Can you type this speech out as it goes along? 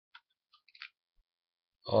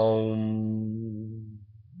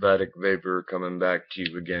Vatic Vapor coming back to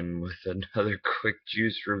you again with another quick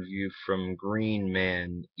juice review from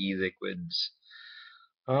Greenman E-Liquids.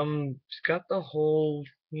 It's got the whole,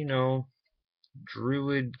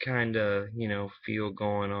 druid kinda, feel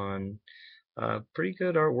going on. Pretty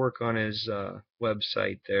good artwork on his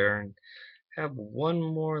website there. And have one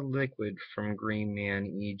more liquid from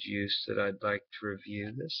Greenman Ejuice that I'd like to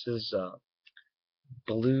review. This is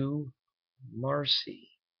Blue Marcy.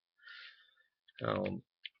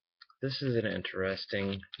 This is an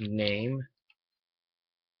interesting name.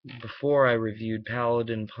 Before I reviewed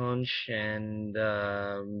Paladin Punch and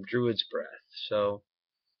Druid's Breath, so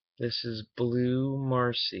this is Blue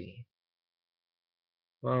Marcy.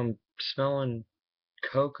 Well, I'm smelling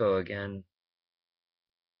cocoa again,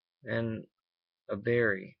 and a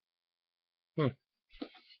berry.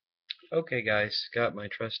 Okay guys, got my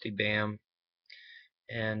trusty BAM,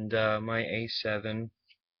 and my A7,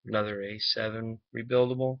 another A7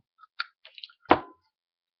 rebuildable.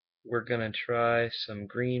 We're going to try some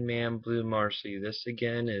Greenman Blue Marcy. This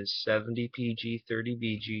again is 70 PG, 30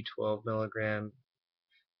 BG, 12 milligram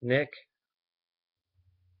Nick.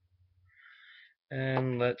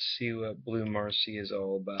 And let's see what Blue Marcy is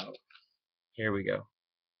all about. Here we go.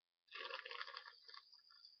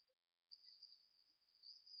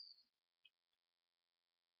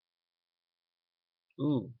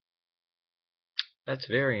 Ooh, that's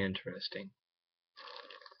very interesting.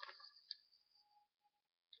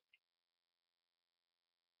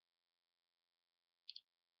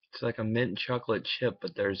 It's like a mint chocolate chip,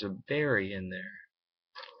 but there's a berry in there.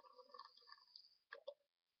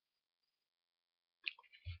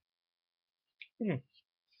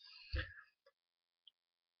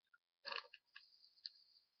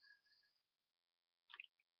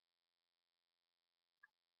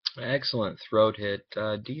 Excellent throat hit.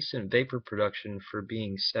 Decent vapor production for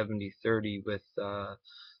being 70-30 with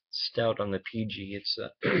stout on the PG. It's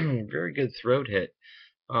a very good throat hit.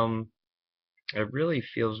 It really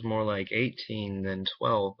feels more like 18 than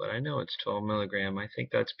 12, but I know it's 12 milligram. I think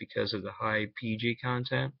that's because of the high PG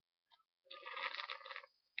content.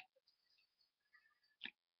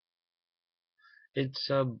 It's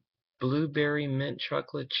a blueberry mint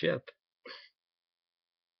chocolate chip.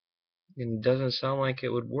 And it doesn't sound like it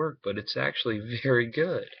would work, but it's actually very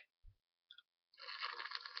good.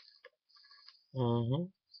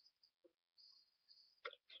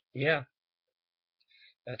 Yeah,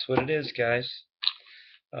 that's what it is, guys.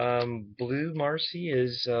 Blue Marcy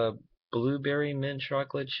is blueberry mint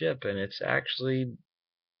chocolate chip, and it's actually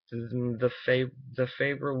the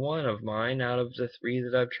favorite one of mine out of the 3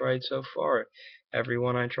 that I've tried so far. Every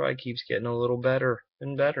one I try keeps getting a little better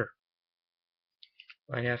and better.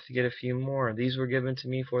 I have to get a few more. These were given to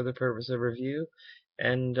me for the purpose of review,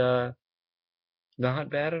 and not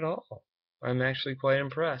bad at all. I'm actually quite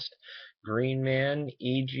impressed. Greenman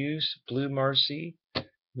Ejuice, Blue Marcy,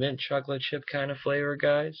 mint chocolate chip kind of flavor,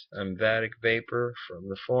 guys. I'm Vatic Vapor from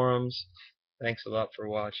the forums. Thanks a lot for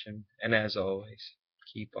watching, and as always,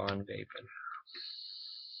 keep on vaping.